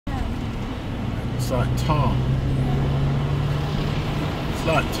It's like tar. It's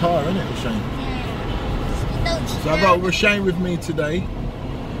like tar, isn't it, Rashane? Yeah. So I've got Rashane with me today.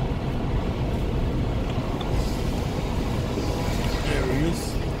 There he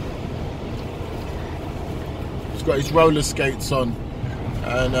is. He's got his roller skates on,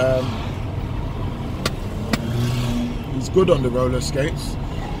 and he's good on the roller skates.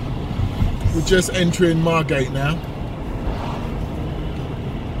 We're just entering Margate now.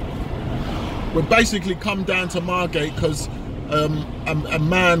 We've basically come down to Margate because a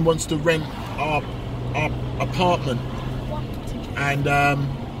man wants to rent our apartment, and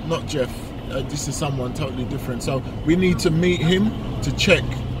not Jeff, this is someone totally different, so we need to meet him to check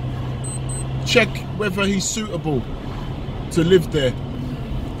whether he's suitable to live there.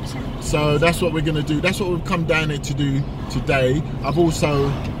 So that's what we're going to do. That's what we've come down here to do today. I want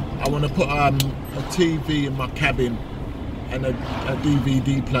to put a TV in my cabin and a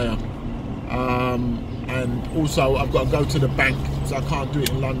DVD player. And also I've got to go to the bank, so I can't do it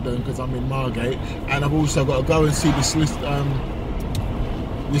in London because I'm in Margate. And I've also got to go and see the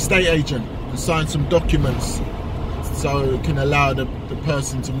estate agent and sign some documents so it can allow the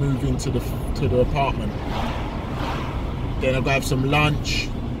person to move into the apartment. Then I've got to have some lunch.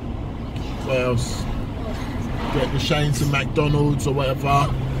 What else? Get Rashane some McDonald's or whatever.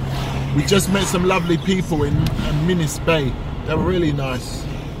 We just met some lovely people in Minis Bay. They were really nice.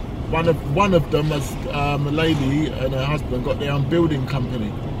 One of them was a lady and her husband got their own building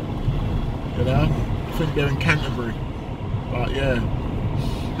company. You know, I think they're in Canterbury. But yeah,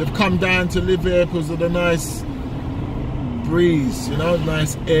 they've come down to live here because of the nice breeze, you know,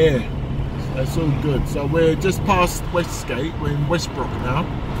 nice air. It's all good. So we're just past Westgate. We're in Westbrook now.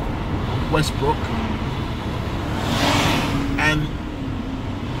 Westbrook. And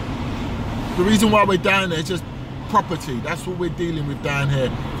the reason why we're down there is just property. That's what we're dealing with down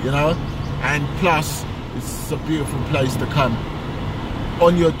here, you know. And plus, it's a beautiful place to come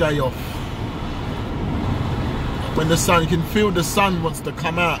on your day off. When the sun, you can feel the sun wants to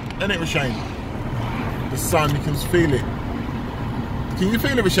come out, isn't it, Rashane? The sun, you can feel it. Can you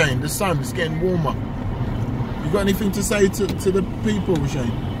feel it, Rashane? The sun is getting warmer. You got anything to say to the people,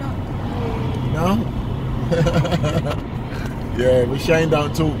 Rashane? No? Yeah, Rashane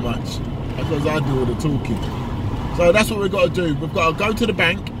don't talk much. Because I do all the talking. So that's what we've got to do. We've got to go to the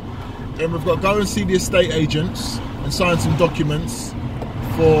bank, then we've got to go and see the estate agents and sign some documents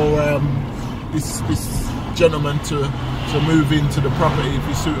for this gentleman to move into the property if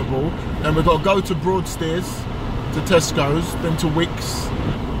he's suitable. Then we've got to go to Broadstairs, to Tesco's, then to Wickes.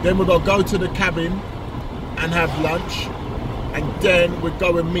 Then we've got to go to the cabin and have lunch. And then we'll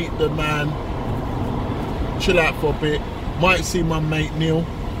go and meet the man, chill out for a bit. Might see my mate Neil.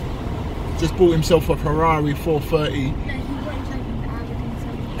 Just bought himself a Ferrari 430.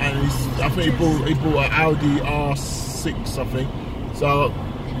 And I think he bought an Audi R6, I think. So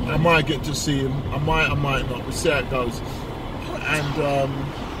I might get to see him. I might not. We'll see how it goes. And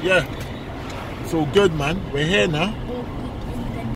yeah, it's all good, man. We're here now.